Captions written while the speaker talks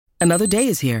Another day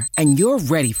is here, and you're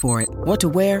ready for it. What to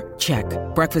wear? Check.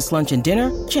 Breakfast, lunch, and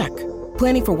dinner? Check.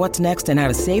 Planning for what's next and how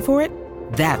to save for it?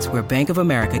 That's where Bank of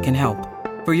America can help.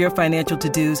 For your financial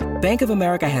to-dos, Bank of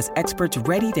America has experts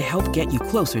ready to help get you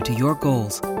closer to your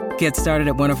goals. Get started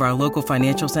at one of our local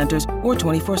financial centers or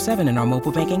 24/7 in our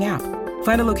mobile banking app.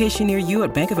 Find a location near you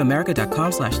at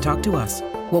bankofamerica.com/talktous.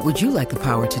 What would you like the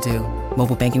power to do?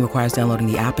 Mobile banking requires downloading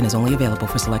the app and is only available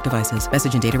for select devices.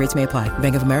 Message and data rates may apply.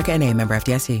 Bank of America N.A., member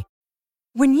FDIC.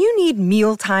 When you need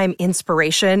mealtime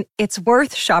inspiration, it's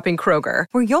worth shopping Kroger,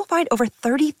 where you'll find over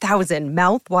 30,000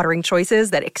 mouth-watering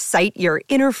choices that excite your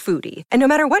inner foodie. And no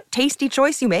matter what tasty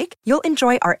choice you make, you'll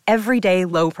enjoy our everyday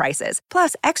low prices,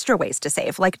 plus extra ways to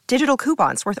save, like digital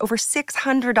coupons worth over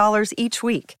 $600 each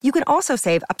week. You can also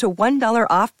save up to $1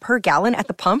 off per gallon at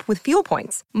the pump with fuel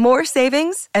points. More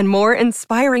savings and more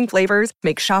inspiring flavors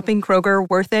make shopping Kroger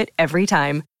worth it every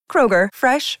time. Kroger,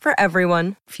 fresh for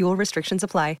everyone. Fuel restrictions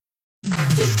apply.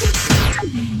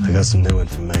 I got some new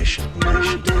information.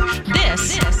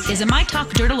 This is a My Talk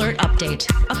Dirt Alert update.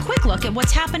 A quick look at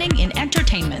what's happening in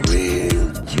entertainment.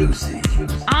 Real juicy.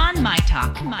 On My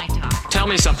Talk. Tell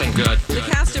me something good. The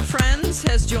cast of Friends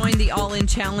has joined the All In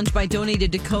Challenge by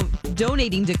donating to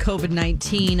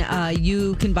COVID-19.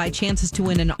 You can buy chances to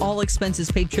win an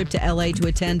all-expenses-paid trip to L.A. to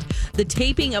attend the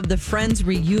taping of the Friends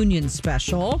reunion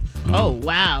special. Oh,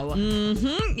 wow.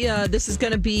 Mm-hmm. Yeah, this is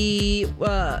going to be,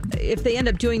 if they end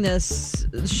up doing this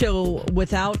show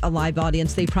without a live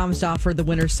audience, they promise to offer the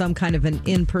winner some kind of an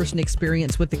in-person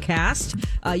experience with the cast.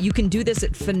 You can do this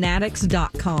at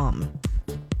fanatics.com.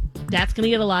 That's going to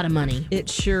get a lot of money. It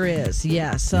sure is,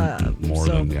 yes. More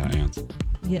than Ansel.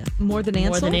 Yeah, more than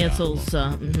Ansel? More than Ansel's.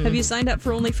 Mm-hmm. Have you signed up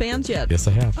for OnlyFans yet? Yes,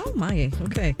 I have. Oh, my.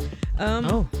 Okay.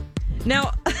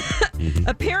 Now,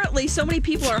 apparently so many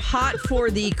people are hot for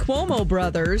the Cuomo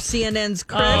brothers, CNN's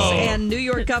Chris and New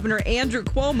York Governor Andrew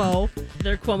Cuomo.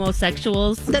 They're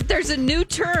Cuomo-sexuals. That there's a new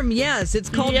term, yes. It's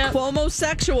called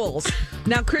Cuomo-sexuals.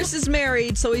 Now, Chris is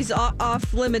married, so he's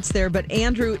off limits there, but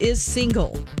Andrew is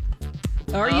single.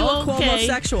 Are you a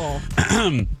Cuomo-sexual?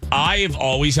 I've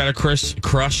always had a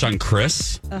crush on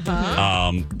Chris.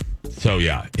 Uh-huh. So,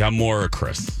 yeah, I'm more a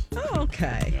Chris. Oh,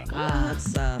 okay. Yeah. Well,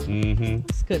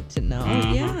 that's good to know.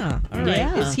 Yeah. All right.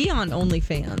 Yeah. Is he on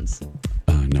OnlyFans?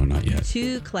 No, not yet.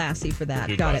 Too classy for that.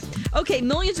 Too Got classy. it. Okay,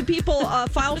 millions of people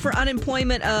file for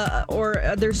unemployment or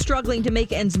they're struggling to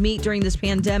make ends meet during this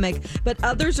pandemic, but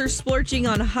others are splurging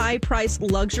on high-priced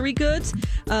luxury goods.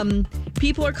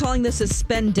 People are calling this a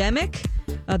spendemic.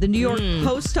 The New York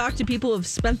Post talked to people who have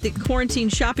spent the quarantine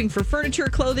shopping for furniture,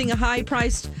 clothing,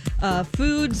 high-priced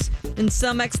foods, and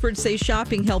some experts say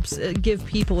shopping helps give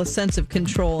people a sense of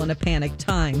control in a panic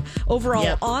time.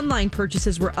 Overall, online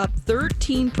purchases were up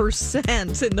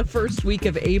 13% in the first week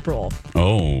of April.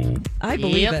 Oh. I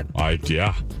believe it. I know.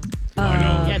 Yeah,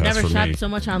 That's never for shopped me. so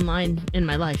much online in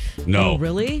my life. No. Oh,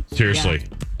 really? Seriously.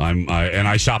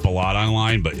 I shop a lot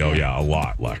online, but a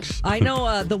lot, Lex. I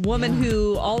know the woman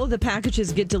who all of the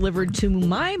packages get delivered to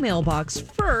my mailbox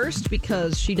first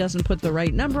because she doesn't put the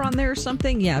right number on there or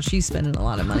something. Yeah, she's spending a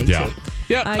lot of money too.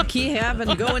 Yeah. I keep having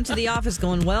to go into the office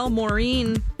going, well,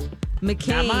 Maureen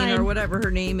McCain or whatever her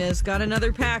name is got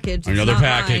another package. It's Another not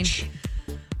package. mine.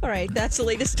 All right, that's the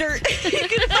latest dirt. You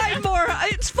can find more.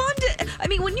 It's fun to,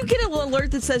 when you get a little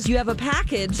alert that says you have a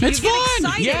package, It's you get fun.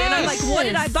 excited. Yes. And I'm like, what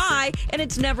did I buy? And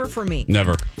it's never for me.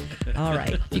 Never. All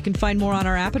right. You can find more on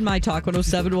our app at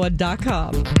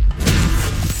mytalk1071.com.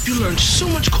 You learned so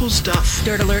much cool stuff.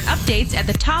 Dirt Alert updates at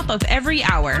the top of every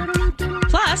hour.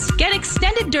 Plus, get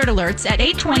extended Dirt Alerts at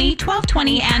 8:20,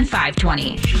 12:20, and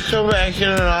 5:20. Come back in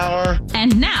an hour.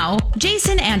 And now,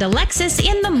 Jason and Alexis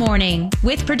in the morning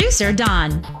with producer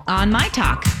Don on My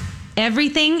Talk.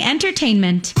 Everything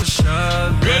Entertainment.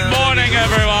 Good morning,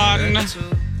 everyone.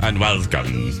 And welcome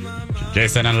to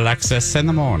Jason and Alexis in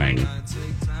the morning.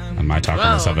 On My Talk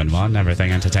 107.1,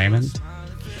 Everything Entertainment.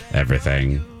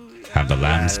 Everything. Have the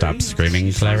lamb stop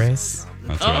screaming, Clarice?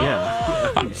 That's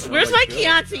right. Where's my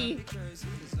Chianti?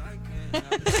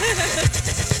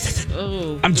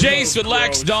 I'm Jace with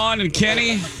Lex, Dawn, and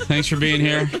Kenny. Thanks for being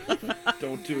here.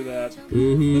 Don't do that.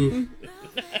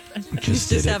 He's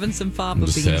just having some fava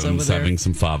beans over there. Having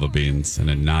some fava beans and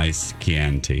a nice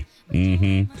Chianti.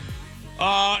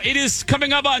 It is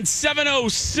coming up on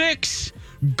 7:06.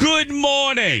 Good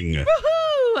morning.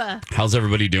 Woohoo! How's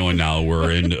everybody doing now?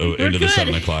 We're into the good.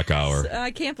 7 o'clock hour.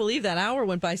 I can't believe that hour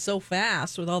went by so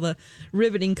fast with all the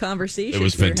riveting conversations. It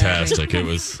was we were having. fantastic. It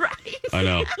was. Right. I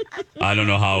know. I don't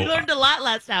know how. We learned a lot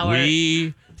last hour.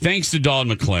 Thanks to Dawn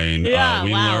McClain,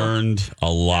 we learned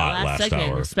a lot last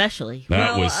segment, hour. especially.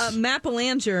 That was Matt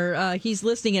Belanger, he's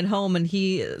listening at home, and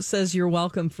he says you're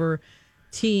welcome for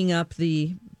teeing up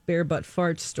the bare butt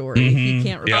fart story. He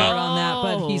can't report on that,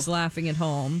 but he's laughing at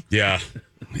home. Yeah,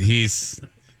 he's.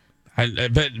 I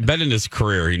bet in his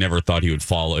career he never thought he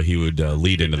would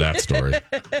lead into that story.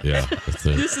 Yeah,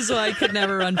 This is why I could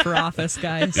never run for office,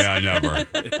 guys. yeah, never.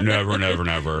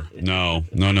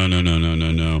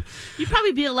 No. You'd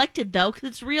probably be elected, though, because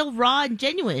it's real, raw, and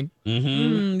genuine.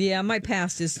 Yeah, my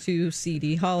past is too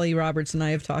seedy. Holly Roberts and I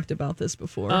have talked about this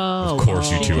before. Oh, Of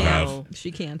course you two have.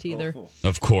 She can't either.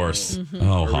 Of course.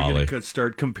 Oh, Are we Holly. going to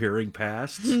start comparing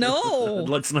pasts? No.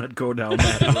 Let's not go down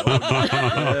that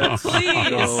road.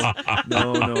 Please.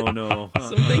 No.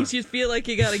 Some things you feel like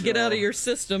you got to get out of your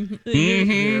system.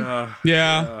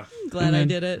 Yeah. Glad I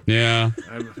did it. Yeah.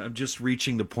 I'm just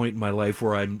reaching the point in my life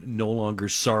where I'm no longer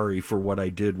sorry for what I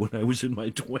did when I was in my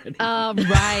 20s.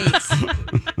 Right.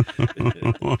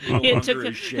 It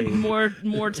took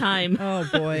more time Oh,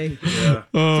 boy.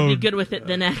 to be good with it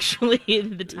than actually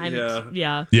the time.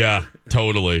 Yeah. Yeah,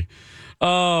 totally.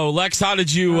 Oh, Lex, how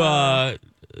did you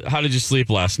sleep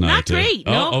last night? Not great.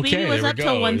 No, okay, baby was there up we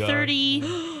till go.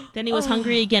 1:30. Then he was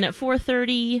hungry again at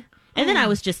 4:30. And then I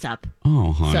was just up.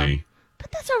 Oh, honey.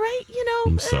 But that's all right,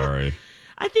 I'm sorry.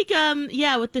 I think,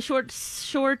 with the short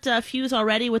fuse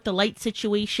already with the light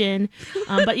situation.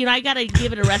 But, I got to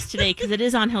give it a rest today because it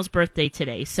is Angel's birthday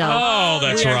today. So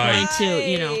That's we are right.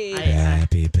 going to,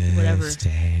 Happy whatever.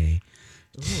 birthday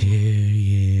to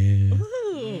you.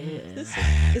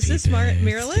 Is this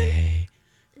Marilyn?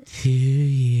 To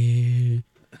you.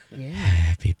 Yeah.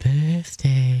 Happy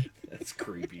birthday, That's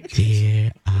creepy.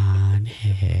 dear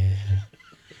Angel.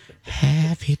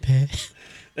 Happy birthday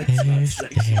That's not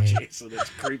sexy, Jason. It's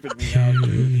creeping me out. to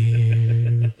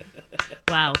you.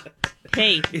 Wow.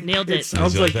 Hey, nailed it. It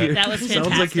sounds like you're, That was sounds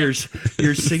like fantastic.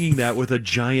 you're singing that with a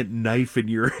giant knife in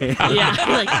your hand. Yeah,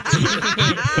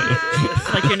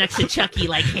 like you're next to Chucky,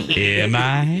 like. Am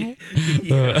I?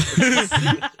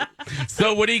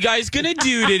 So what are you guys going to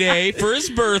do today for his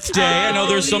birthday? I know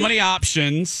there's so many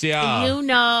options. Yeah.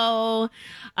 No,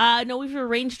 we've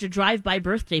arranged a drive-by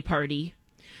birthday party.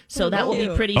 So that will be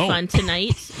pretty Oh. fun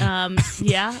tonight. We'll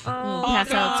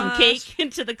pass out some cake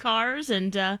into the cars,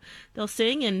 and they'll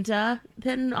sing, and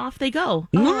then off they go.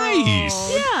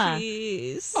 Nice. Yeah.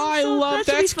 Jeez. I So love that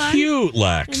should be that's fun. cute,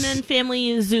 Lex. And then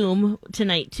family Zoom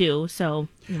tonight, too. So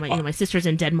my sister's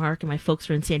in Denmark, and my folks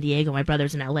are in San Diego. My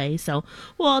brother's in L.A., so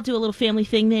we'll all do a little family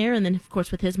thing there. And then, of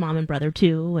course, with his mom and brother,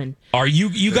 too. And Are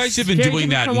you guys have been Very doing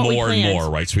that different from what we more and planned.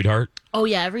 more, right, sweetheart? oh,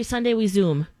 yeah, every Sunday we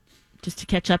Zoom. Just to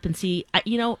catch up and see,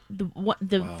 one of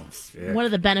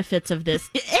the benefits of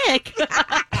this. Ick.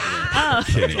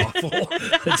 Kenny. Awful.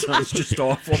 That sounds just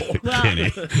awful.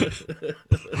 Kenny.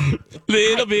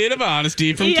 Little bit of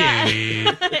honesty from Yeah. Kenny.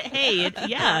 Hey,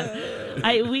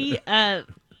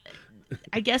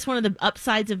 I guess one of the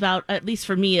upsides about, at least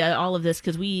for me, all of this,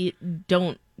 because we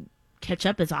don't catch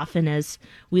up as often as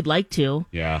we'd like to.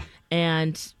 Yeah.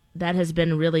 And that has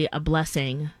been really a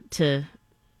blessing to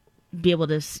be able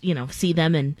to, see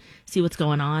them and see what's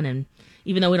going on. And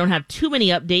even though we don't have too many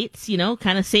updates,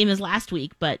 kind of same as last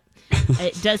week, but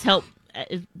it does help at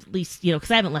least,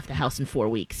 because I haven't left the house in 4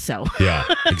 weeks. So Yeah,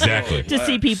 exactly. to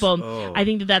see people, I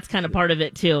think that's kind of part of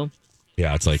it too.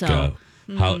 Yeah, it's like So-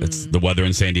 how it's the weather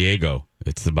in San Diego.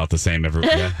 It's about the same every.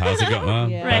 Yeah, how's it going?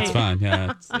 Yeah. That's Right. fine.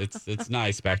 Yeah, it's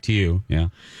nice. Back to you. Yeah.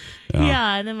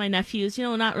 Yeah. And then my nephews,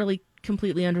 not really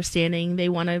completely understanding. They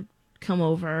want to come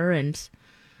over and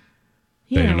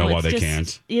They don't know why it's they just-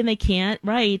 can't. And they can't,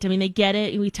 right. I mean, they get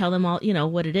it. We tell them all,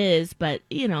 what it is, but,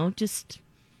 just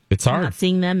It's hard. not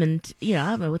seeing them and,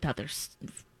 without their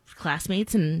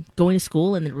classmates and going to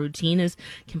school, and the routine is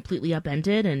completely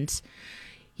upended. And,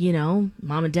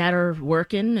 mom and dad are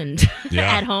working and Yeah.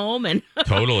 at home, and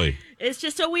Totally. it's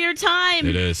just a weird time.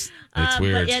 It is. It's But-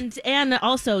 weird. and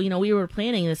also, we were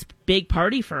planning this big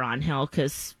party for Angel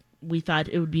because we thought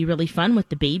it would be really fun with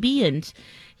the baby, and,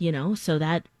 so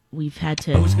that we've had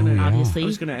to obviously I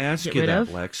was going to ask get you rid that,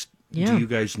 of. Lex. Yeah. Do you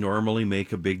guys normally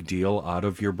make a big deal out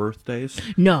of your birthdays?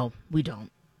 No, we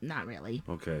don't. Not really.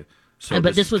 Okay. So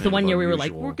But this is was the kind one of year we were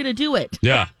like, unusual. we're going to do it.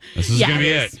 Yeah. This is Yeah, gonna be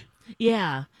it it. is.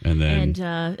 Yeah. And then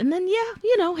And then,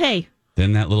 yeah, hey.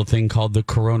 then that little thing called the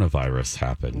coronavirus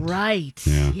happened. Right.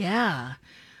 Yeah. Yeah.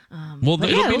 Well, But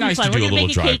it'll yeah, be it'll nice fun. to do We're a gonna little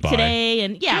make a cake drive-by. today,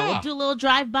 and Yeah. we'll do a little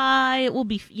drive-by. It will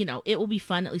be, it will be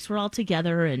fun. At least we're all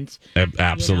together, and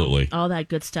Absolutely. all that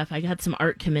good stuff. I got some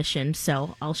art commissioned,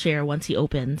 so I'll share once he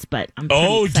opens. But I'm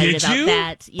Oh, pretty excited did about you?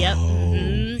 that. Yep. Oh,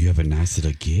 Mhm. you have a nice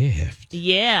little gift.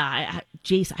 Yeah,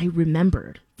 Jace, I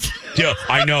remembered. Yeah,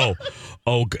 I know.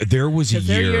 Oh, there was a Because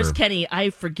there year. years, Kenny, I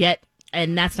forget,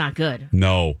 and that's not good.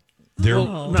 No, there.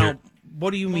 Now,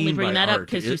 what do you I'm only mean by bringing that up art?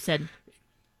 because you said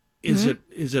Is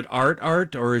it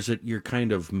art, or is it your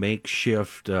kind of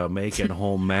makeshift,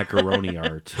 make-at-home macaroni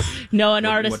art? No, an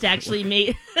artist actually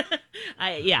made.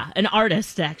 An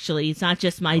artist actually. It's not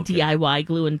just my DIY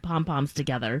gluing pom poms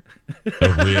together. A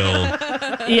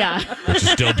real, Yeah. which is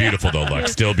still beautiful though,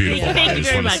 Lex. Still beautiful. Thank I you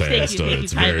just very want to much. say Thank you.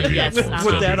 it's very Kindly, yes. beautiful. It's Put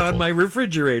still that on beautiful. my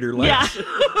refrigerator, Lex. Yeah.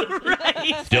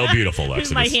 Right. Still beautiful,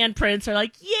 Lex. My handprints are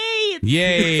like, yay!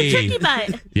 Yay! It's a turkey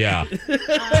butt. Yeah.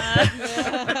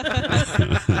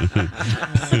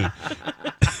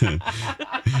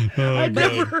 I've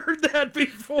never heard that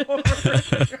before.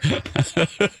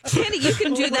 Kenny, you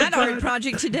can do that art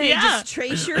project today. Yeah. Just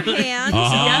trace your hands,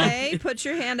 okay? Put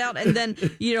your hand out, and then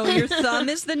your thumb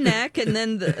is the neck, and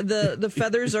then the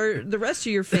feathers are the rest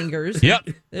of your fingers. Yep.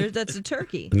 That's a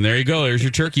turkey. And there you go. There's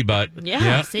your turkey butt.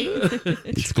 Yeah, Yep. see?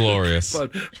 It's glorious.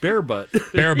 But bear butt.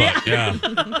 Bear butt, yeah.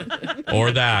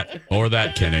 Or that,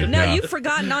 Kenny. Now, yeah. you've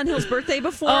forgotten on his birthday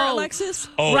before, Oh. Alexis?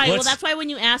 Oh, Right. Well, let's- that's why when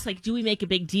you ask, like, do we make a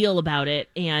big deal about it?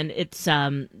 And it's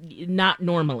not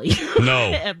normally.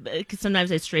 No. Because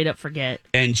sometimes I straight up forget.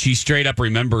 And she straight up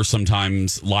remembers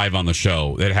sometimes live on the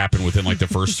show. It happened within like the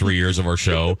first 3 years of our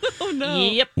show. Oh, no.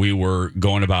 Yep. We were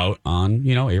going about on,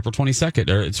 April 22nd.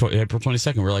 Or it's April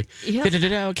 22nd. We're like, Yeah.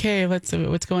 "Da-da-da-da, okay, what's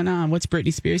going on? What's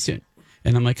Britney Spears doing?"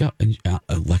 And I'm like, oh, and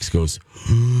Lex goes,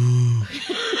 and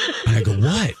I go,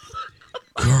 what?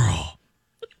 Girl,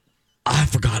 I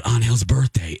forgot Angel's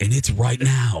birthday, and it's right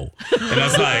now. And I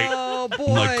was like, Oh, boy.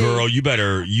 I'm like, girl, you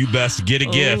best get a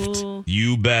gift. Oh.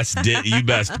 You best get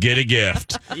a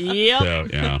gift. Yep. So,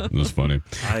 yeah, it was funny.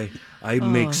 I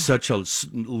make such a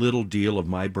little deal of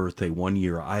my birthday. One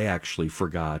year, I actually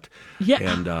forgot. Yeah.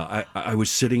 And I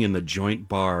was sitting in the joint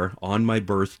bar on my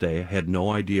birthday. I had no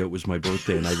idea it was my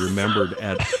birthday. And I remembered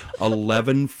at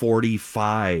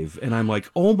 11:45. And I'm like,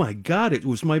 oh, my God, it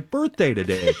was my birthday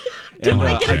today. Did And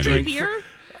I get a free drank beer?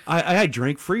 I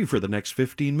drank free for the next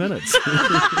 15 minutes.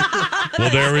 Well,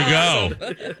 there we go.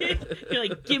 You're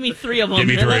like, give me 3 of them. Give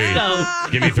me and 3. Let's go.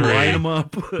 Give me 3. Line them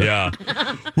up. Yeah.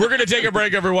 We're going to take a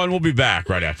break, everyone. We'll be back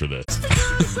right after this.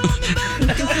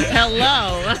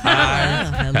 Hello.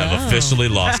 I have officially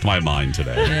lost my mind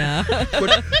today. Yeah.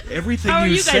 But everything How are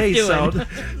you you guys say doing?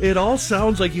 it all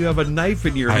sounds like you have a knife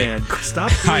in your hand.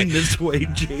 Stop doing this way,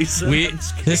 Jason.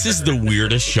 This is the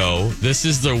weirdest show. This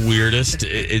is the weirdest.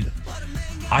 It's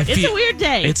a weird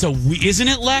day. Isn't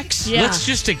it, Lex? Yeah. Let's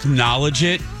just acknowledge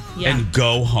it and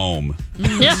go home.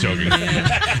 Yeah. Just joking.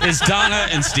 Is Donna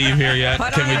and Steve here yet?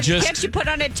 Can't you put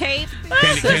on a tape?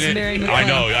 I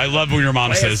know. I love when your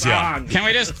mom Play a says, "Yeah." song. Can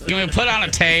we put on a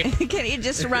tape? Can you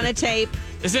just run a tape?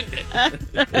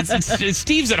 It's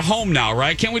Steve's at home now,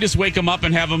 right? Can't we just wake him up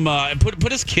and have him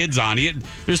put his kids on?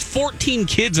 There's 14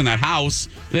 kids in that house.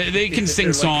 They can sing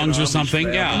They're like songs an or Amish something.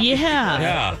 family. Yeah.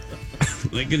 Yeah.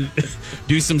 They can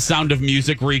do some Sound of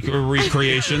Music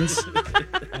recreations.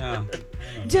 Yeah.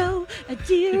 Doe, a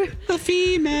deer, A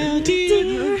female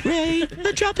deer, Ray,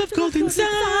 a drop of golden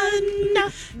sun,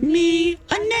 me,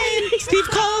 a name, Steve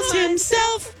calls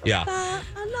himself. Yeah.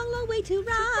 A long way to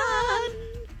run.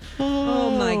 Oh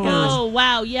my gosh. Oh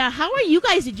wow, yeah. How are you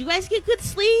guys? Did you guys get good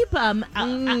sleep? I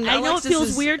know it Alexis feels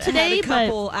has weird had today, a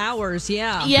couple hours,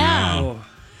 yeah. but yeah. Oh,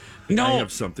 No. I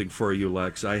have something for you,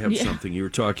 Lex. I have Yeah. something. You were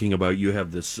talking about you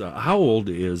have this. How old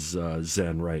is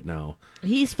Zen right now?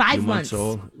 He's 5 2 months.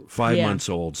 old. 5 Yeah. months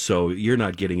old. So you're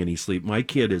not getting any sleep. My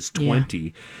kid is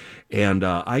 20. And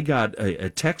I got a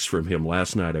text from him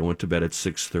last night. I went to bed at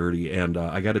 6:30, and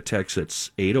I got a text at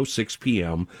 8:06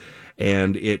 p.m.,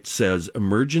 and it says,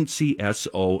 emergency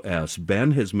SOS.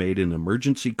 Ben has made an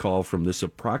emergency call from this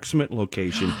approximate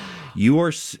location. You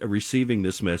are receiving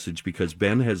this message because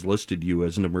Ben has listed you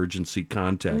as an emergency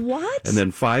contact. What? And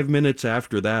then 5 minutes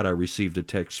after that, I received a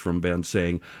text from Ben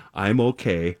saying, I'm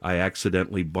okay. I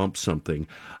accidentally bumped something.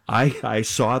 I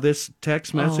saw this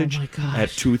text message my gosh. at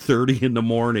 2:30 in the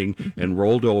morning and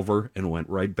rolled over and went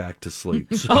right back to sleep.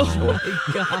 So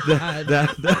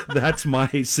that's my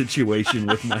situation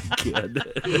with my kid.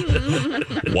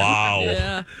 Wow.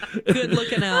 Yeah. Good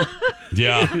looking out.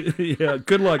 Yeah. Yeah,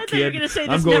 good luck, you were kid. gonna say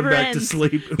I'm this going never back ends. to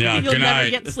sleep. Yeah. You'll Good never night.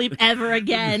 get sleep ever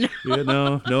again.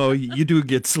 Yeah, no, you do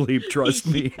get sleep. Trust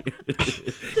me.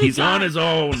 He's on his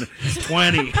own. He's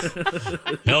 20.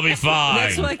 He'll be fine.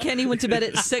 That's why Kenny went to bed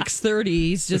at 6:30.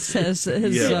 He just has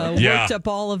Yeah. Yeah. worked up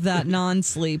all of that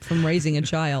non-sleep from raising a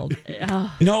child.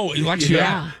 No, Lex,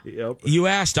 Yeah. Yep. you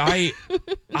asked. I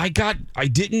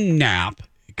didn't nap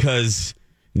because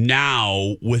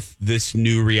now with this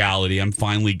new reality, I'm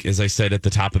finally, as I said at the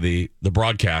top of the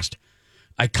broadcast,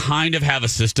 I kind of have a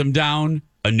system down,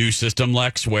 a new system,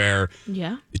 Lex, where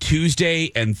Yeah.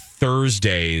 Tuesday and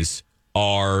Thursdays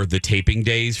are the taping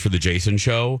days for the Jason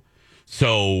show.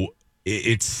 So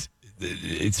it's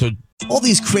so. All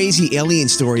these crazy alien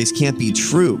stories can't be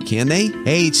true, can they?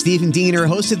 Hey, it's Stephen Diener,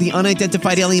 host of the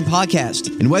Unidentified Alien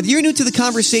Podcast. And whether you're new to the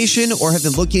conversation or have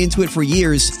been looking into it for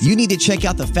years, you need to check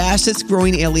out the fastest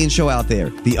growing alien show out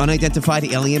there, the Unidentified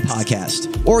Alien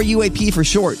Podcast, or UAP for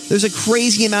short. There's a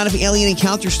crazy amount of alien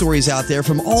encounter stories out there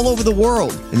from all over the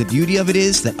world. And the beauty of it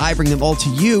is that I bring them all to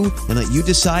you and let you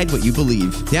decide what you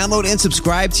believe. Download and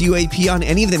subscribe to UAP on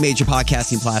any of the major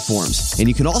podcasting platforms. And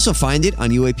you can also find it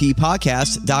on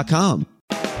UAPpodcast.com.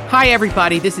 Hi,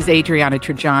 everybody. This is Adriana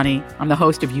Trajani. I'm the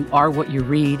host of You Are What You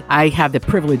Read. I have the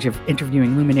privilege of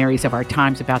interviewing luminaries of our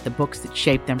times about the books that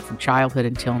shaped them from childhood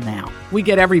until now. We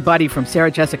get everybody from Sarah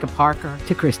Jessica Parker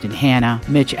to Kristen Hanna,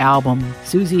 Mitch Albom,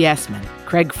 Susie Essman,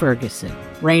 Craig Ferguson,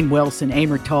 Rainn Wilson,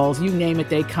 Amor Tolls, you name it,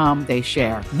 they come, they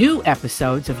share. New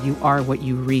episodes of You Are What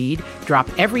You Read drop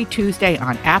every Tuesday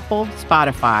on Apple,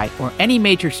 Spotify, or any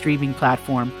major streaming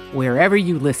platform wherever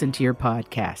you listen to your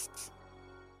podcasts.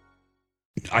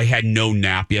 I had no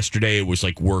nap yesterday. It was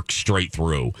like work straight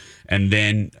through. And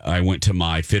then I went to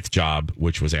my fifth job,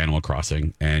 which was Animal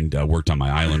Crossing, and worked on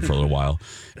my island for a little while.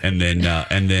 And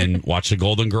then watched the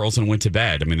Golden Girls and went to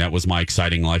bed. I mean, that was my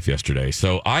exciting life yesterday.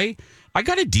 So I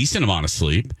got a decent amount of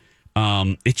sleep.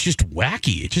 It's just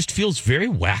wacky. It just feels very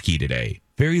wacky today.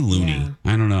 Very loony. Yeah.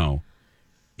 I don't know.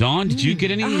 Dawn, did you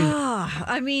get any?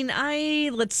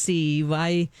 Let's see.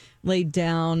 I laid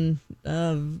down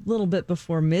a little bit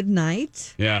before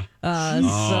midnight. Yeah.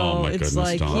 So it's goodness,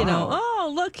 like,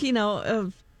 Dawn. look, it's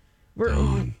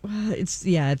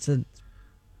a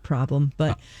problem.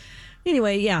 But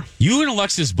anyway, yeah. You and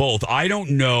Alexis both. I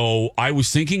don't know. I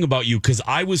was thinking about you because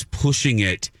I was pushing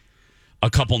it a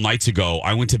couple nights ago.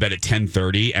 I went to bed at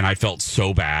 10:30 and I felt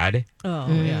so bad.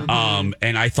 Oh, yeah.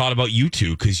 And I thought about you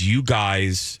two because you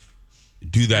guys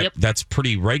do that. Yep. That's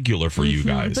pretty regular for you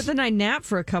guys. But then I nap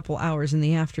for a couple hours in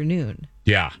the afternoon.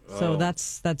 Yeah. So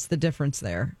that's the difference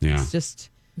there. Yeah. It's just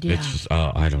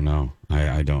I don't know.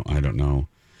 I don't know.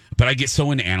 But I get so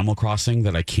into Animal Crossing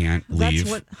that I can't leave. That's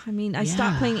what I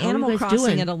stopped playing Animal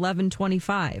Crossing at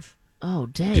 11:25. Oh,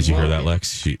 dang. Did you hear that,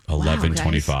 Lex?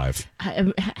 11:25.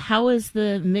 How is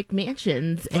the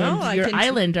McMansions and your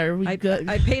island? Are we good?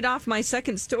 I paid off my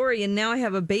second story, and now I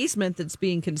have a basement that's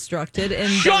being constructed. And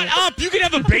Shut up! You can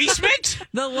have a basement?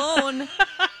 The loan.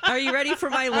 Are you ready for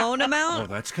my loan amount? Oh,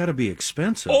 that's got to be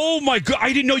expensive. Oh, my God.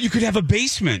 I didn't know you could have a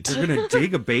basement. You're going to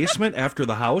dig a basement after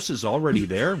the house is already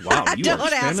there? Wow, you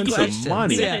are spending some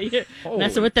money. Yeah.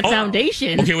 Messing with the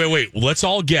foundation. Okay, wait. Let's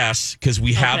all guess, because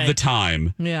we have the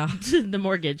time. Yeah. The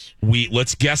mortgage.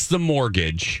 Let's guess the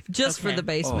mortgage. Just for the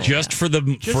basement. Just for the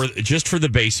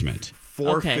basement.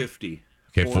 $450.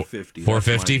 Okay,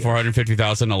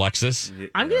 $450,000. Alexis?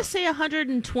 I'm going to say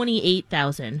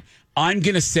 $128,000. I'm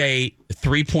going to say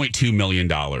 $3.2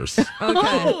 million. Okay.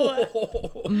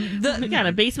 What kind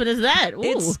of basement is that? Ooh.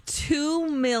 It's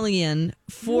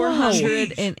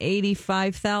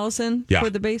 $2,485,000 for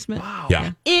the basement. Wow.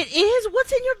 Yeah. It is?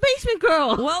 What's in your basement,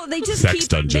 girl? Well, they just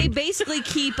they basically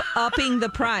keep upping the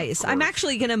price. I'm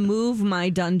actually going to move my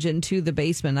dungeon to the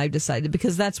basement, I've decided,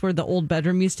 because that's where the old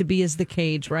bedroom used to be, is the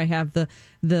cage where I have the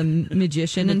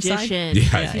magician inside.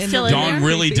 Yeah. Dawn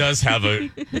really does have a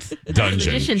dungeon. The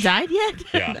magician died yet?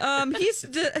 Yeah.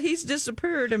 He's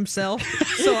disappeared himself,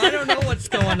 so I don't know what's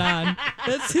going on.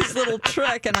 That's his little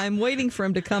trick, and I'm waiting for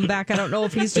him to come back. I don't know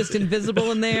if he's just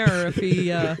invisible in there or if he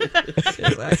is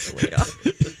actually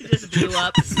He just blew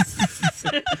up.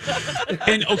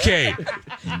 And okay,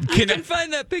 you can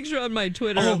find that picture on my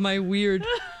Twitter of my weird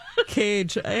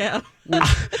cage. Yeah.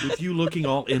 With you looking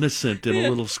all innocent in a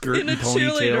little skirt and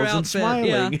ponytails and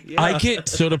smiling. Yeah. I get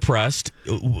so depressed.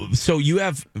 So you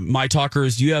have my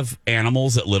talkers, you have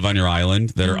animals that live on your island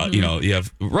that are, you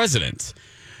have residents.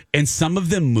 And some of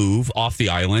them move off the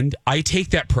island. I take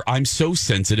that, I'm so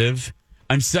sensitive.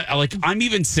 I'm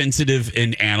even sensitive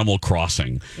in Animal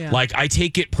Crossing. Yeah. Like, I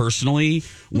take it personally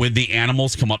when the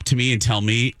animals come up to me and tell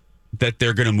me that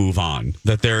they're going to move on,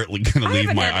 that they're going to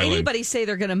leave my island. Anybody say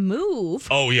they're going to move?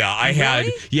 Oh, yeah. I had.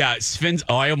 Yeah, Sven.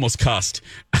 Oh, I almost cussed.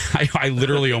 I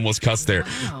literally almost cussed there.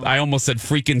 Wow. I almost said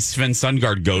freaking Sven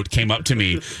Sundgaard goat came up to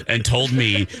me and told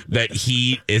me that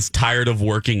he is tired of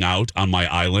working out on my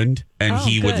island and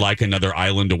he would like another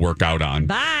island to work out on.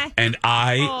 Bye. And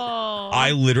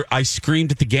I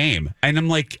screamed at the game. And I'm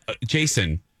like,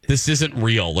 Jason, this isn't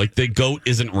real. Like, the goat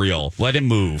isn't real. Let him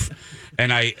move.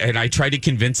 And I tried to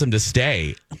convince him to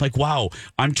stay. I'm like, wow,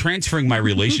 I'm transferring my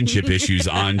relationship issues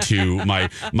onto my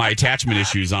attachment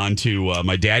issues onto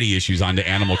my daddy issues onto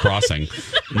Animal Crossing,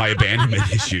 my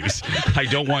abandonment issues. I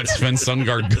don't want Sven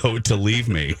Sundgaard goat to leave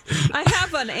me. I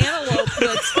have an antelope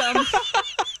that's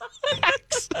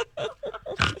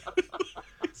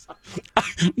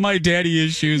My daddy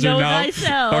issues Know are now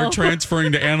thyself. are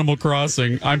transferring to Animal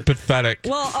Crossing. I'm pathetic.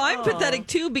 Well, I'm pathetic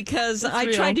too because I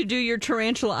real. tried to do your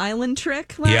Tarantula Island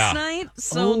trick last night.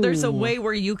 So there's a Oh. way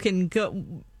where you can go.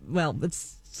 Well,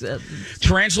 it's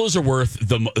Tarantulas are worth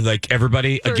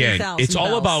everybody. Again, 30,000 it's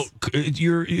all bells. about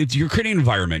you're creating an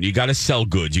environment. You got to sell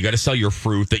goods. You got to sell your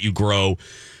fruit that you grow.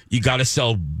 You got to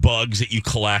sell bugs that you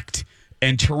collect.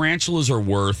 And tarantulas are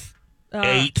worth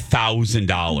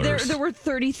 $8,000. there were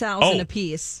 30,000 a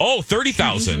piece. Oh,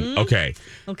 30,000. Okay.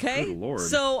 Okay. Good Lord.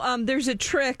 So there's a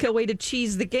trick, a way to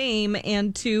cheese the game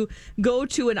and to go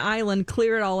to an island,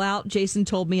 clear it all out. Jason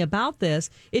told me about this.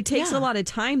 It takes a lot of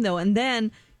time, though. And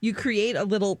then you create a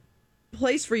little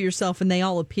place for yourself and they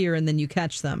all appear and then you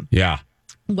catch them. Yeah.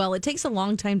 Well, it takes a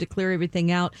long time to clear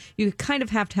everything out. You kind of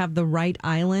have to have the right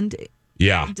island.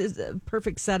 Yeah. It's a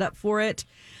perfect setup for it.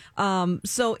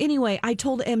 So anyway, I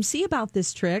told MC about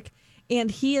this trick and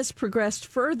he has progressed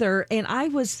further. And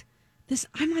I'm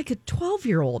like a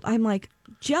 12-year-old. I'm like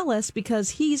jealous because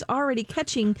he's already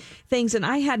catching things and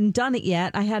I hadn't done it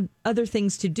yet. I had other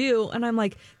things to do. And I'm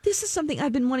like, this is something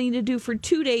I've been wanting to do for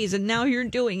 2 days and now you're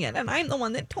doing it. And I'm the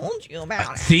one that told you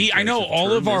about it. See, I know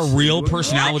all of our real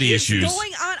personality What is issues.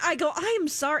 going on? I go, I am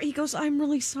sorry. He goes, I'm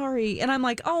really sorry. And I'm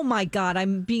like, oh my God,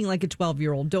 I'm being like a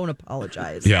 12-year-old. Don't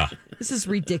apologize. Yeah. This is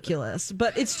ridiculous.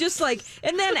 But it's just like,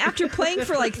 and then after playing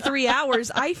for like 3 hours,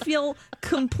 I feel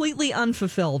completely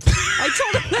unfulfilled. I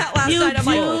told him that last night. I'm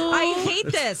like, I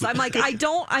hate this. I'm like,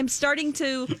 I'm starting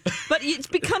to, but it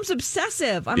becomes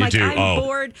obsessive. I'm You like, do? I'm Oh.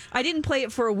 bored. I didn't play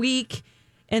it for a week.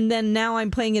 And then now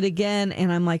I'm playing it again, and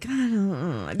I'm like,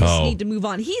 I just need to move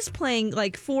on. He's playing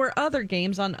like 4 other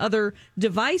games on other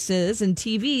devices and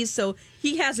TVs, so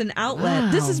he has an outlet.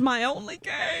 Wow. This is my only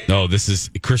game. No, this is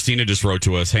Christina just wrote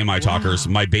to us. Hey, my talkers,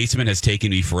 my basement has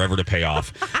taken me forever to pay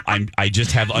off. I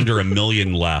just have under $1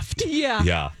 million left. Yeah.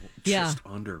 Yeah. Yeah. Just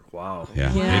under. Wow.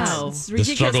 Yeah. Wow. It's The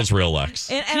ridiculous. struggle's real,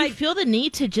 Lex. And Do you feel the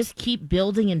need to just keep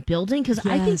building and building? Because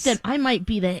I think Yes. that I might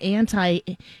be the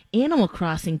anti-Animal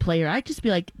Crossing player. I'd just be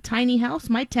like, tiny house,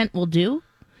 my tent will do.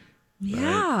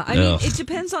 yeah, I mean, Ugh. it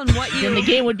depends on what Then the you.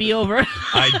 game would be over.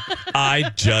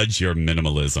 I judge your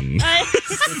minimalism.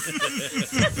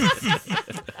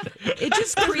 It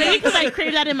just Maybe creates. because I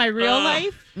crave that in my real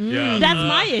life. Yeah. That's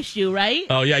my issue, right?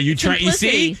 Oh yeah, you see,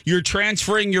 Simplicity. you're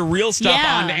transferring your real stuff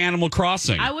Yeah. onto Animal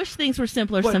Crossing. I wish things were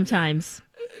simpler sometimes.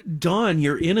 Dawn,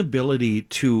 your inability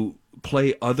to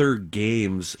play other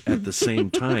games at the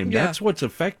same time, Yeah. that's what's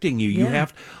affecting you. You Yeah.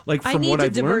 have, like, I from need what to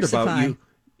I've learned about diversify.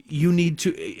 you need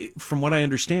to, from what I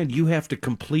understand, you have to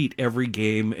complete every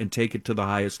game and take it to the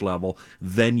highest level.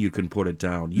 Then you can put it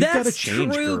down. You've got to That's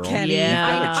change, true, girl. Kenny.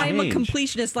 Yeah. I'm a change.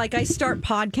 completionist. Like I start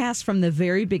podcasts from the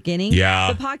very beginning.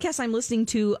 Yeah. The podcast I'm listening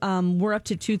to, we're up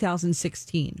to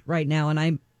 2016 right now,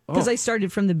 and because I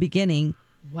started from the beginning.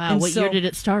 Wow, And what so- year did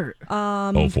it start?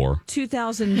 04.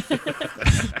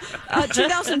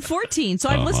 2014. So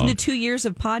I've listened to 2 years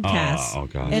of podcasts. Oh,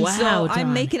 God. And Wow, so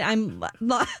Dawn.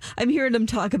 I'm hearing them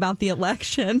talk about the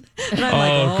election, and I'm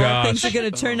Oh, like, gosh. things are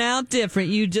going to turn out different.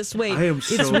 You just wait. I am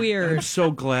It's so weird. I'm so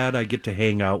glad I get to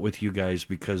hang out with you guys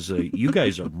because you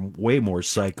guys are way more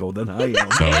psycho than I am.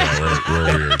 Oh, yeah, we're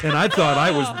weird. And I thought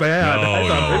I was bad. No, I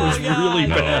thought no. I was really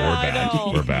No, bad.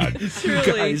 we're bad. We're bad. You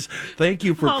guys, thank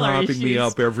you for All our propping me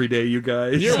issues. up every day, you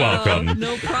guys. You're welcome.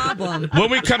 No problem. When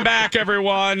we come back,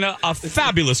 everyone, a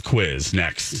fabulous quiz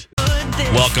next.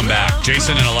 Welcome back.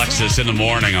 Jason and Alexis in the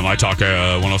morning on My Talk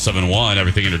 107.1,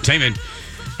 Everything Entertainment,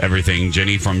 Everything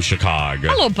Jenny from Chicago.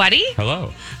 Hello, buddy.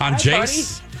 Hello. I'm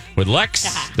Jace with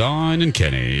Lex, Dawn, and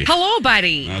Kenny. Hello,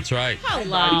 buddy. That's right.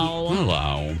 Hello.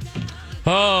 Hello.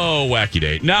 Oh, wacky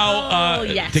day. Now,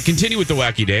 yes. to continue with the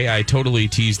wacky day, I totally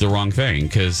teased the wrong thing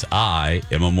because I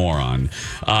am a moron.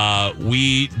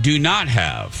 We do not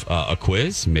have a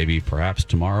quiz. Maybe perhaps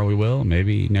tomorrow we will.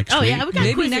 Maybe next week. Yeah, we got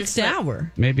Maybe quizzes, next but-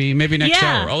 hour. Maybe next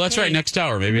Yeah. hour. Oh, that's right. Next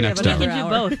hour. Maybe next have hour. another We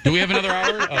do hour. both. Do we have another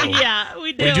hour? Oh. Yeah,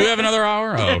 we do. We do have another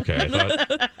hour? Oh, okay.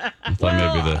 I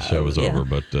thought maybe the show was over,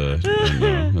 but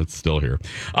no, it's still here.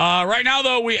 Right now,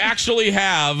 though, we actually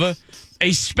have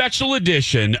a special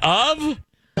edition of...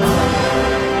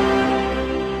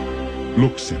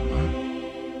 Look,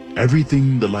 Simba.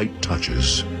 Everything the light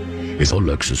touches is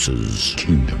Alexis's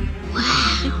kingdom.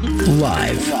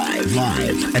 Live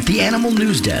at the Animal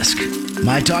News Desk.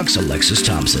 My Talk's Alexis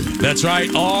Thompson. That's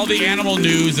right. All the animal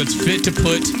news that's fit to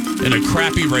put in a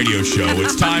crappy radio show.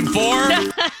 It's time for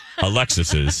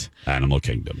Alexis's Animal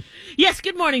Kingdom. Yes,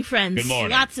 good morning, friends. Good morning.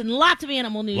 Lots and lots of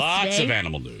animal news Lots today. of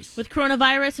animal news. With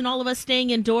coronavirus and all of us staying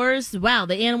indoors, wow,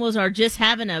 the animals are just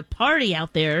having a party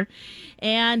out there.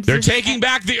 And They're taking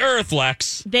back the earth,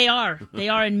 Lex. They are. They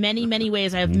are in many, many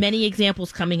ways. I have many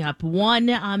examples coming up. One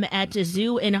at a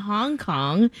zoo in Hong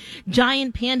Kong.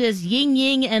 Giant pandas Ying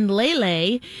Ying and Lei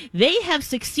Lei, they have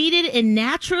succeeded in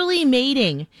naturally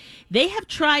mating. They have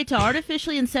tried to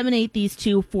artificially inseminate these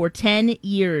two for 10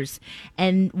 years.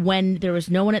 And when there was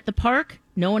no one at the park,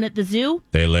 no one at the zoo,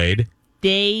 They laid.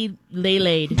 they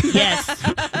laid. Yes.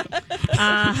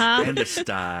 Uh-huh. And the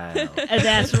style.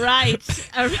 That's right.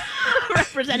 A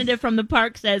representative from the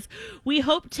park says, we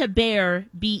hope to bear,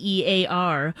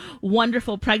 BEAR,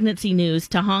 wonderful pregnancy news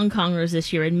to Hong Kongers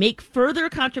this year and make further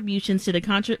contributions to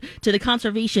the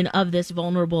conservation of this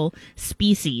vulnerable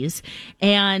species.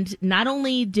 And not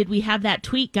only did we have that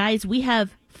tweet, guys, we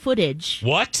have footage.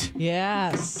 What?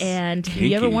 Yes. And have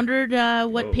you ever wondered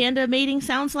what panda mating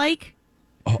sounds like?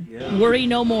 Oh. Yeah. Worry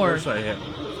no more. Of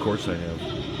course I have.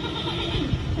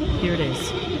 Here it is.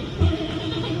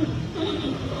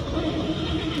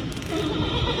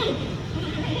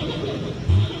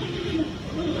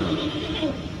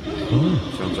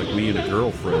 Sounds like me and a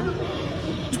girlfriend.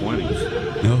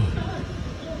 20s. No.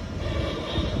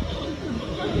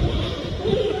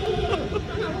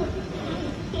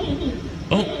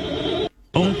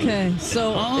 Okay,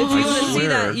 so if you want to see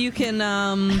that, you can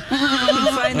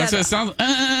find that.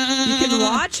 You can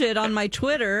watch it on my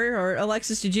Twitter. Or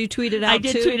Alexis, did you tweet it out? I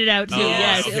did tweet it out too.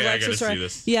 Yes. Okay, Alexis, I gotta see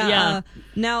this. Yeah.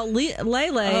 Now,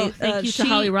 Lele. Thank you to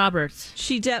Holly Roberts.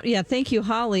 Thank you,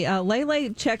 Holly.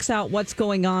 Lele checks out what's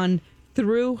going on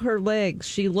through her legs.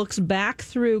 She looks back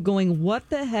through, going, "What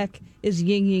the heck is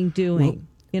Ying Ying doing?"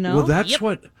 Well, that's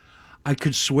what I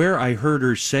could swear I heard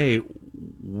her say.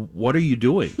 What are you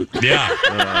doing? Yeah.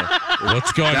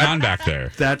 What's going on back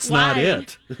there? That's not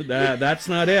it. That's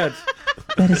not it.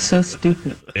 That is so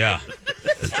stupid. Yeah.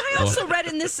 And I also read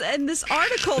in this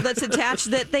article that's attached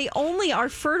that they only are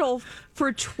fertile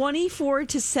for 24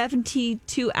 to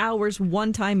 72 hours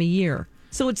one time a year.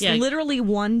 So it's literally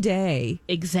one day.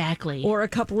 Exactly. Or a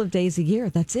couple of days a year.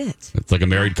 That's it. It's like a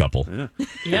married couple.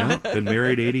 Yeah. Been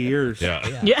married 80 years.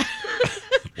 Yeah.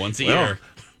 Once a year.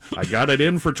 I got it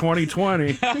in for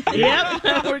 2020.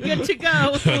 Yep, we're good to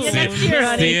go. See you next year,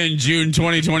 honey. See you in June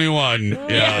 2021.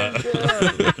 Yeah.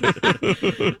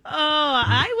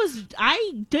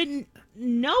 I didn't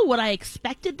know what I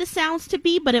expected the sounds to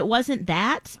be, but it wasn't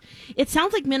that. It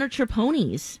sounds like miniature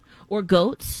ponies or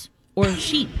goats or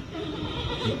sheep.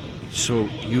 So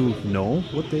you know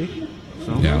what they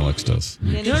sound Yeah, like? Alex does.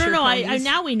 No. I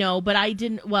now we know, but I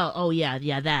didn't. Well,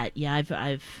 that. Yeah,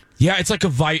 I've. Yeah, it's like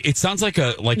it sounds like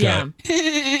a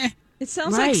It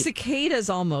sounds like cicadas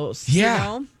almost. Yeah.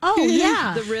 You know? Oh,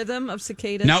 yeah. The rhythm of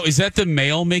cicadas. Now, is that the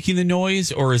male making the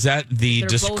noise, or is that the They're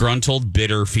disgruntled,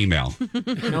 bitter female?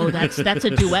 No, that's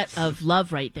a duet of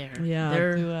love right there.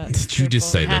 Yeah. Did you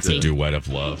just say that's a happy. duet of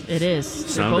love? It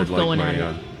is. They're both going at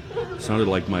it. Sounded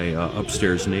like my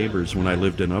upstairs neighbors when I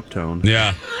lived in Uptown.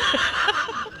 Yeah.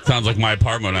 Sounds like my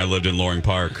apartment when I lived in Loring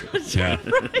Park. Yeah.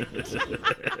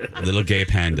 Little gay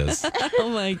pandas. Oh,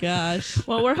 my gosh.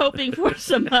 Well, we're hoping for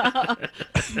some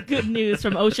good news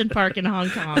from Ocean Park in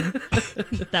Hong Kong.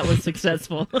 That was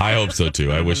successful. I hope so,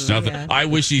 too. I wish nothing. Yeah. I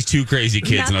wish these two crazy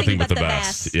kids nothing but the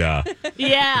best. Yeah.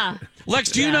 Yeah.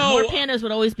 Lex, do you know... More pandas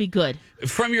would always be good.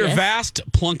 From your vast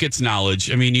Plunkett's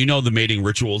knowledge, I mean, you know the mating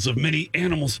rituals of many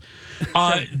animals.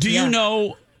 Do you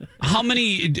know how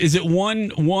many? Is it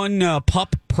one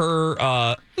pup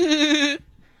per?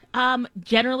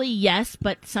 Generally, yes,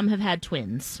 but some have had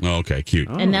twins. Oh, okay, cute.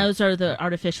 And those are the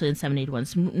artificially inseminated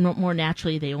ones. More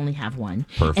naturally, they only have one.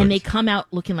 Perfect. And they come out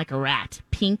looking like a rat.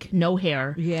 Pink, no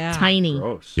hair. Yeah. Tiny.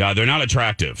 Gross. Yeah, they're not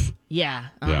attractive. Yeah.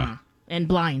 Yeah. And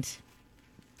blind.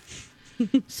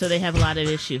 So they have a lot of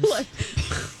issues.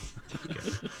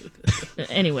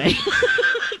 Anyway,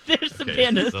 there's some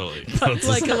pandas.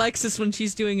 Like Alexis when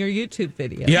she's doing her YouTube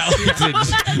video. Yeah.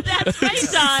 That's right,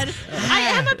 Don. I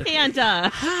am a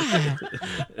panda.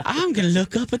 I'm going to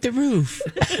look up at the roof.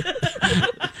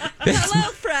 Hello,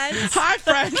 friends. Hi,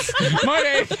 friends. My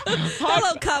name.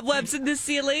 Hello, cobwebs in the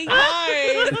ceiling.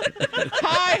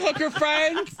 Hi, hooker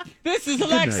friends. This is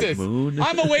Alexis. Moon.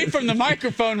 I'm away from the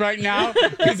microphone right now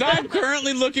because I'm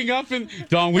currently looking up and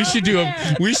Dawn, we should do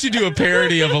a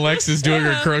parody of Alexis doing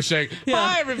her crochet.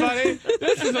 Hi, everybody.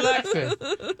 This is Alexis,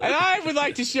 and I would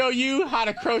like to show you how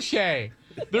to crochet.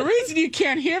 The reason you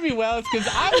can't hear me well is because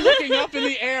I'm looking up in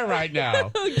the air right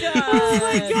now. Oh, God. Oh,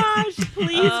 my gosh.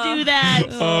 Please do that.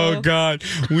 Oh, God.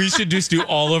 We should just do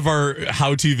all of our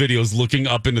how-to videos looking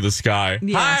up into the sky.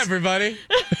 Yes. Hi, everybody.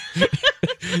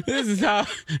 This is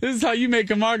how you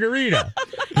make a margarita.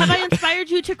 Have I inspired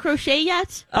you to crochet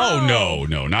yet? Oh, no,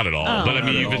 not at all. Oh, but I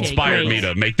mean, you've inspired me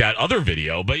to make that other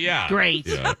video. But yeah, great.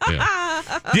 Yeah. Do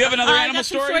you have another animal I got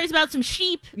some story? stories about some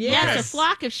sheep. Yes, a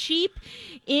flock of sheep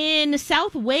in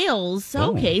South Wales.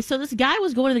 Okay, so this guy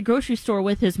was going to the grocery store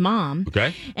with his mom.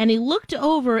 Okay, and he looked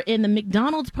over in the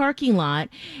McDonald's parking lot,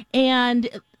 and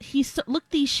he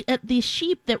looked at these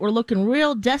sheep that were looking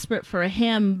real desperate for a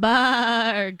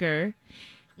hamburger.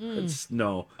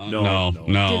 No.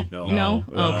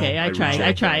 Okay, I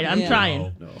tried. I'm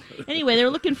trying. No. Anyway, they were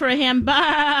looking for a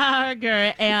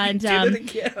hamburger, and did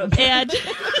it again.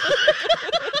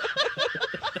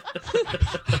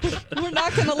 And we're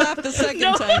not going to laugh the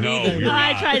second time either.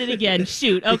 I tried it again.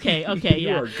 Shoot. Okay.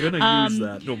 You are going to use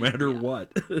that no matter what.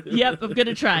 Yep, I'm going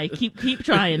to try. Keep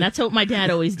trying. That's what my dad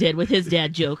always did with his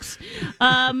dad jokes.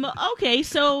 Okay,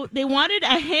 so they wanted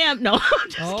a ham. No, I'm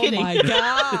just kidding. Oh, my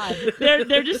God.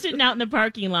 They're just sitting out in the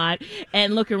parking lot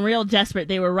and looking real desperate.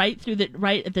 They were right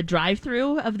at the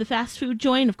drive-thru of the fast food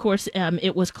joint. Of course,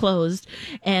 it was closed,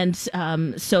 and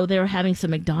so they were having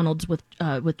some McDonald's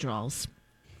withdrawals.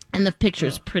 And the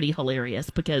picture's pretty hilarious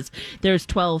because there's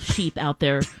 12 sheep out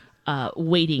there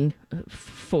waiting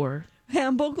for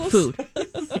hamburgers. Food.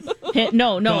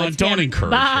 No, it's don't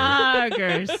encourage her.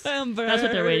 burgers. That's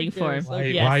what they're waiting for.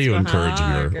 Why are you encouraging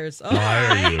her?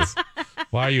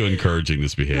 Why are you encouraging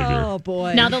this behavior? Oh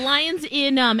boy! Now the lions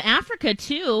in Africa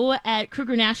too, at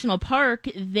Kruger National Park,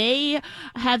 they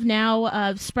have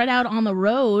now spread out on the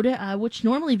road, which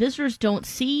normally visitors don't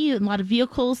see. A lot of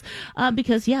vehicles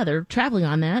because they're traveling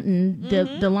on that, and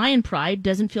the lion pride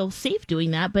doesn't feel safe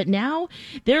doing that. But now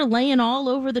they're laying all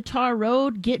over the tar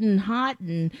road, getting hot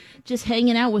and just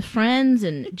hanging out with friends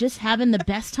and just having the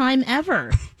best time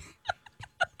ever.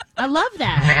 I love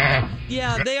that.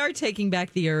 Yeah, they are taking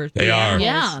back the earth. They are.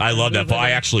 Yeah. I love that. But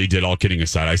I actually did, all kidding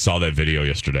aside. I saw that video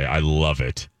yesterday. I love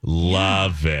it.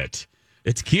 Love it.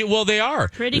 It's cute. Well, they are.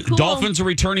 Pretty cool. Dolphins are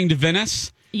returning to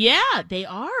Venice. Yeah, they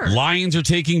are. Lions are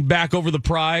taking back over the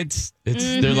prides.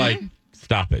 They're like,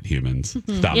 stop it, humans.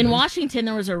 Stop In it. Washington,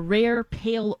 there was a rare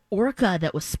pale orca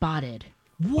that was spotted.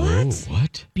 What? Oh,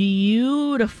 what?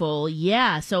 Beautiful.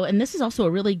 Yeah. So, and this is also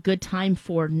a really good time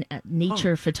for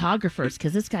nature photographers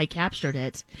because this guy captured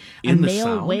it. In the male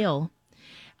sound? whale.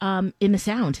 In the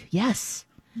sound. Yes.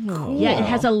 Cool. Yeah, it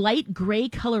has a light gray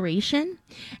coloration,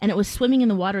 and it was swimming in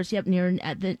the waters near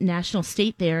at the national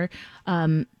state there.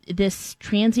 This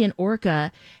transient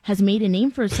orca has made a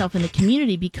name for itself in the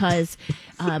community because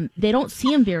they don't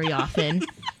see him very often.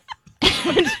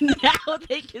 And now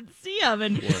they can see him,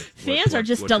 and fans are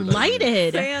just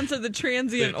delighted. Fans of the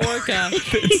transient orca.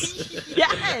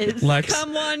 Yes. Lex,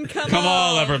 come on,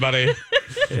 everybody.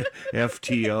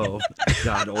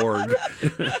 FTO.org.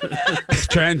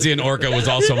 Transient orca was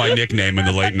also my nickname in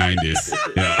the late 90s.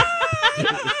 Yeah.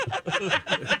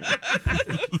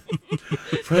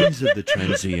 Friends of the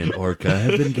transient orca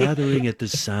have been gathering at the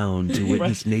sound to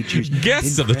witness nature's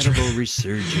Guests incredible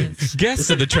resurgence. Guests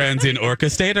of the transient orca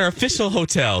stay at our official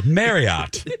hotel,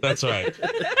 Marriott. That's right.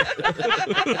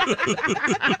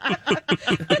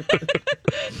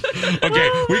 Okay,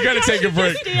 we got to take a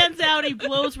break. He stands out. He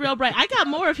blows real bright. I got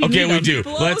more if you Okay, need we him. do.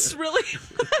 Blows really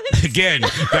Again,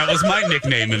 that was my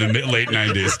nickname in the late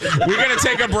 90s. We're going to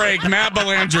take a break. Matt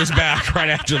Belanger's back right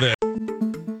after this.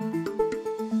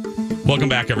 Welcome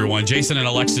back, everyone. Jason and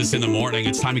Alexis in the morning.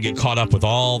 It's time to get caught up with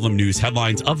all the news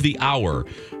headlines of the hour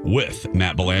with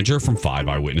Matt Belanger from 5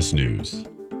 Eyewitness News.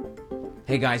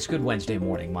 Hey guys, good Wednesday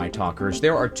morning, my talkers.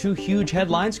 There are two huge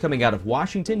headlines coming out of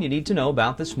Washington you need to know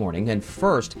about this morning. And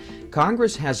first,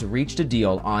 Congress has reached a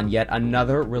deal on yet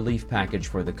another relief package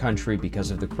for the country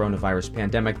because of the coronavirus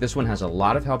pandemic. This one has a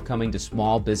lot of help coming to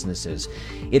small businesses.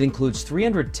 It includes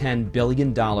 $310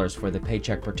 billion for the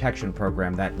Paycheck Protection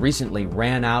Program that recently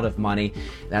ran out of money.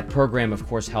 That program, of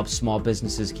course, helps small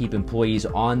businesses keep employees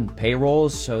on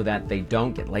payrolls so that they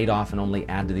don't get laid off and only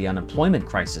add to the unemployment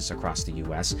crisis across the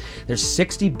U.S. There's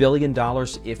 $60 billion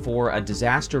for a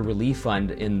disaster relief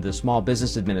fund in the Small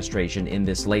Business Administration in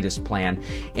this latest plan.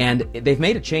 And they've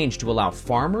made a change to allow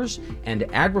farmers and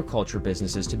agriculture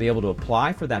businesses to be able to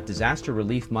apply for that disaster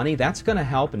relief money. That's going to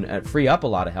help and free up a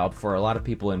lot of help for a lot of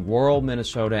people in rural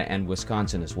Minnesota and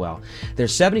Wisconsin as well.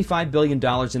 There's $75 billion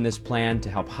in this plan to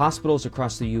help hospitals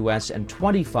across the U.S. and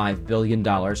 $25 billion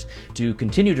to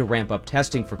continue to ramp up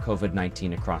testing for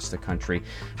COVID-19 across the country.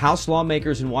 House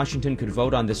lawmakers in Washington could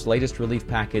vote on this latest relief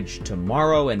package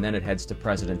tomorrow, and then it heads to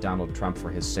President Donald Trump for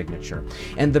his signature.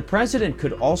 And the president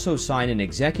could also sign an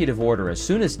executive order as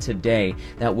soon as today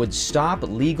that would stop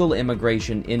legal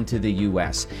immigration into the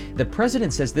U.S. The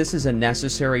president says this is a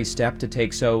necessary step to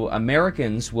take so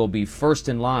Americans will be first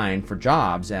in line for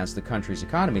jobs as the country's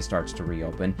economy starts to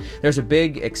reopen. There's a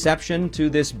big exception to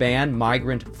this ban.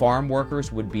 Migrant farm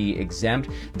workers would be exempt.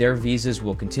 Their visas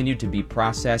will continue to be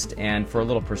processed. And for a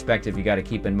little perspective, you got to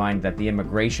keep in mind that the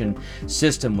immigration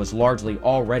system was largely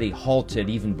already halted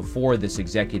even before this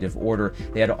executive order.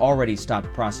 They had already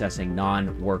stopped processing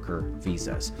non-worker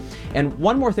visas. And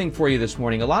one more thing for you this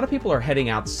morning. A lot of people are heading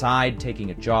outside, taking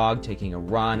a jog, taking a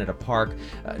run at a park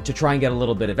to try and get a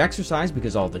little bit of exercise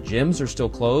because all the gyms are still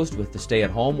closed with the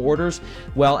stay-at-home orders.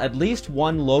 Well, at least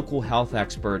one local health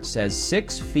expert says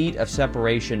 6 feet of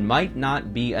separation might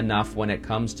not be enough when it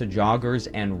comes to joggers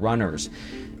and runners.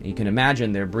 You can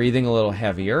imagine they're breathing a little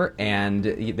heavier, and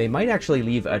they might actually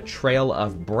leave a trail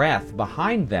of breath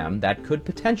behind them that could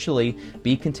potentially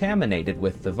be contaminated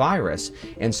with the virus.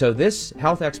 And so this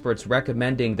health expert's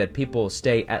recommending that people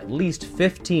stay at least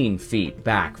 15 feet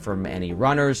back from any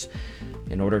runners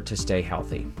in order to stay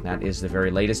healthy. That is the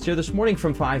very latest here this morning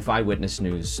from 5 Eyewitness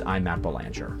News. I'm Matt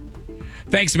Belanger.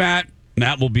 Thanks, Matt.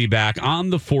 Matt will be back on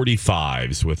the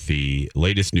 45s with the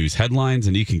latest news headlines,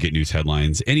 and you can get news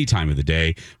headlines any time of the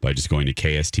day by just going to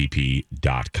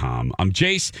KSTP.com. I'm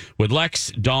Jace with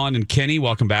Lex, Dawn, and Kenny.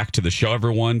 Welcome back to the show,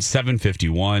 everyone.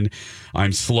 7:51.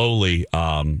 I'm slowly,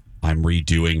 I'm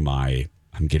redoing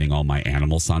I'm getting all my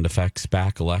animal sound effects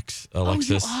back, Alexis.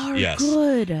 Oh, you are? Yes.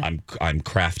 Good. I'm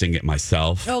crafting it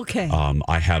myself. Okay.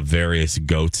 I have various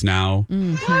goats now.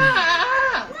 Mm-hmm.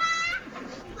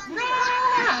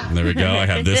 There we go. I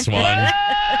have this one.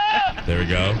 There we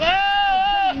go.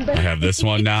 I have this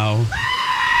one now.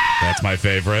 That's my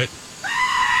favorite.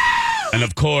 And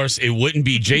of course, it wouldn't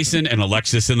be Jason and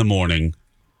Alexis in the morning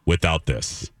without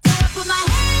this.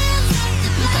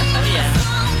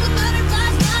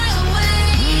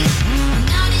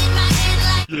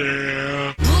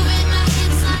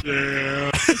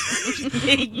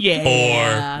 Yeah.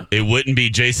 Or it wouldn't be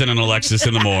Jason and Alexis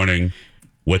in the morning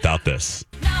without this.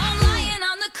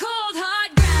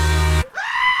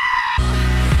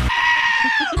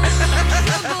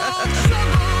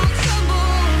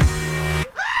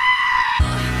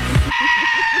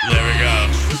 There we go.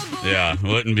 Yeah,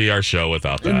 wouldn't be our show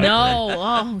without that. No. Oh,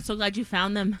 I'm so glad you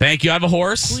found them. Thank you. I have a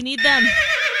horse. We need them.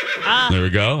 There we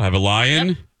go. I have a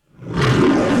lion. Yep.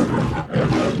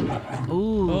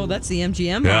 Ooh. Oh, that's the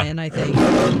MGM Yeah. lion, I think.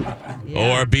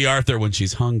 Yeah. Or B. Arthur when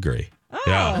she's hungry. Oh.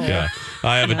 Yeah.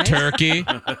 I have a turkey.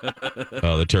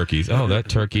 Oh, the turkeys. Oh, that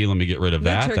turkey. Let me get rid of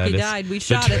that. That turkey died. We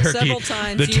shot it several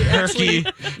times. The turkey.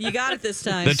 You got it this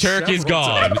time. The turkey's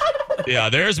gone. Yeah,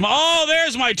 there's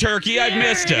my turkey. I've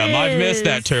missed him. I've missed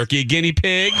that turkey. Guinea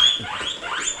pig.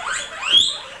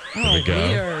 There we go.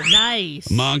 Weird.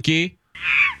 Nice. Monkey.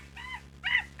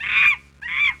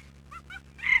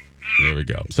 There we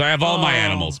go. So I have all my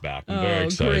animals back. I'm very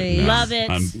excited. Great. Yeah. Love it.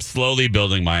 I'm slowly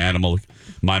building my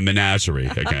menagerie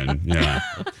again. Yeah.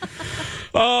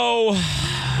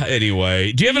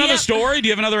 Anyway. Do you have another story? Do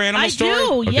you have another animal story? I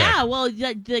do, Okay. yeah. Well,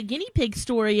 the guinea pig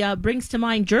story brings to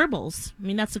mind gerbils. I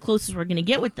mean, that's the closest we're going to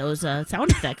get with those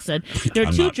sound effects. There are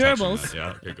I'm two not touching gerbils. that.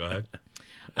 Yeah, okay, go ahead.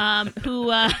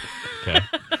 Who Okay.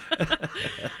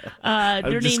 I'm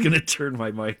they're just named- going to turn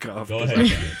my mic off. Go 'cause ahead. I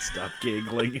can't stop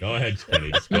giggling. Go ahead,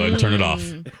 Kenny. Just go ahead and turn it off.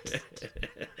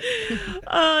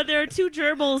 There are two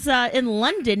gerbils in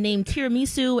London named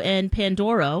Tiramisu and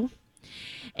Pandoro.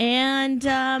 And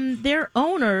their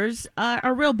owners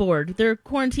are real bored. They're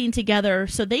quarantined together,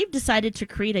 so they've decided to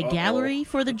create a gallery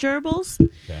for the gerbils,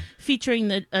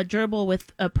 featuring a gerbil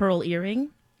with a pearl earring.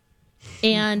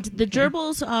 And the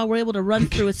gerbils were able to run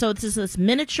through it. So it's this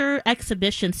miniature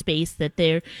exhibition space that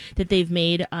they've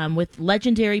made with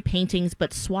legendary paintings,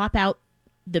 but swap out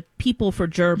the people for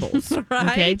gerbils.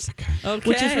 Right. Okay.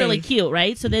 Which is really cute,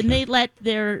 right? So then they let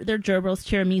their gerbils,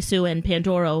 Tiramisu and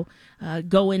Pandoro,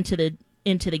 go into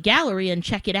the gallery and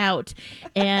check it out.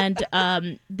 And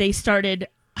they started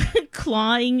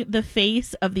clawing the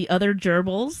face of the other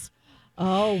gerbils.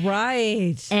 Oh,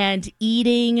 right. And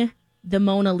eating the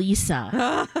Mona Lisa.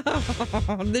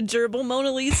 The gerbil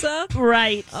Mona Lisa?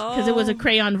 Right. Because it was a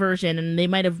crayon version, and they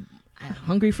might have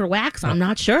hungry for wax. I'm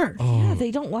not sure. Yeah, they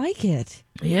don't like it.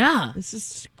 Yeah. This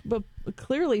is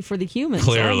clearly for the humans.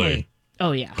 Clearly. only.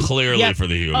 Oh, yeah. Clearly for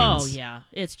the humans. Oh, yeah.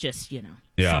 It's just,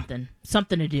 Yeah.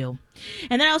 something to do.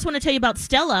 And then I also want to tell you about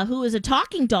Stella, who is a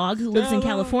talking dog who lives in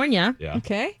California. Yeah.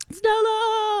 Okay.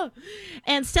 Stella!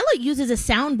 And Stella uses a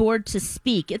soundboard to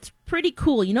speak. It's pretty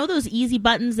cool. You know those easy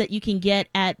buttons that you can get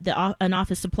at an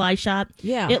office supply shop?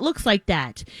 Yeah. It looks like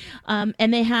that.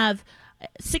 And they have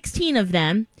 16 of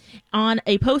them on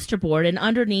a poster board, and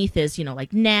underneath is,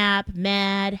 like nap,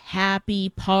 mad, happy,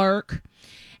 park.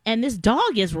 And this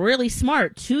dog is really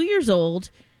smart. 2 years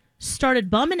old, started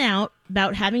bumming out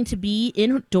about having to be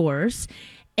indoors,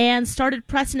 and started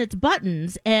pressing its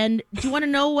buttons. And do you want to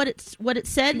know what it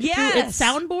said through its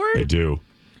soundboard? I do.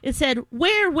 It said,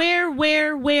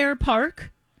 where,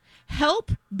 park,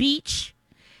 help, beach,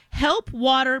 help,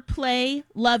 water, play,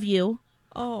 love you.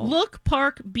 Oh. Look,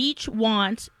 park, beach,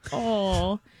 want.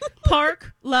 Oh,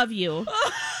 park, love you.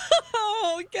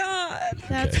 Oh, God.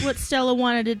 That's what Stella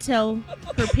wanted to tell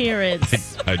her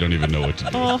parents. I don't even know what to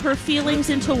do. All her feelings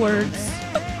into words.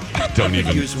 Don't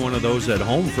even use one of those at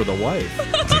home for the wife.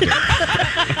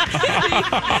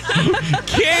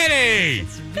 Kitty!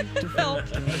 Help.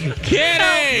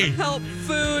 Kitty! Help.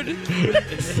 Food.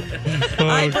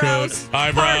 Eyebrows.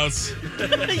 Eyebrows.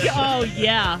 Oh,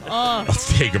 yeah. Oh.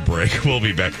 Let's take a break. We'll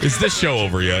be back. Is this show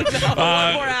over yet? No,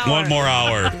 one more hour. One more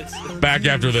hour. Back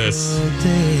after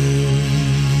this.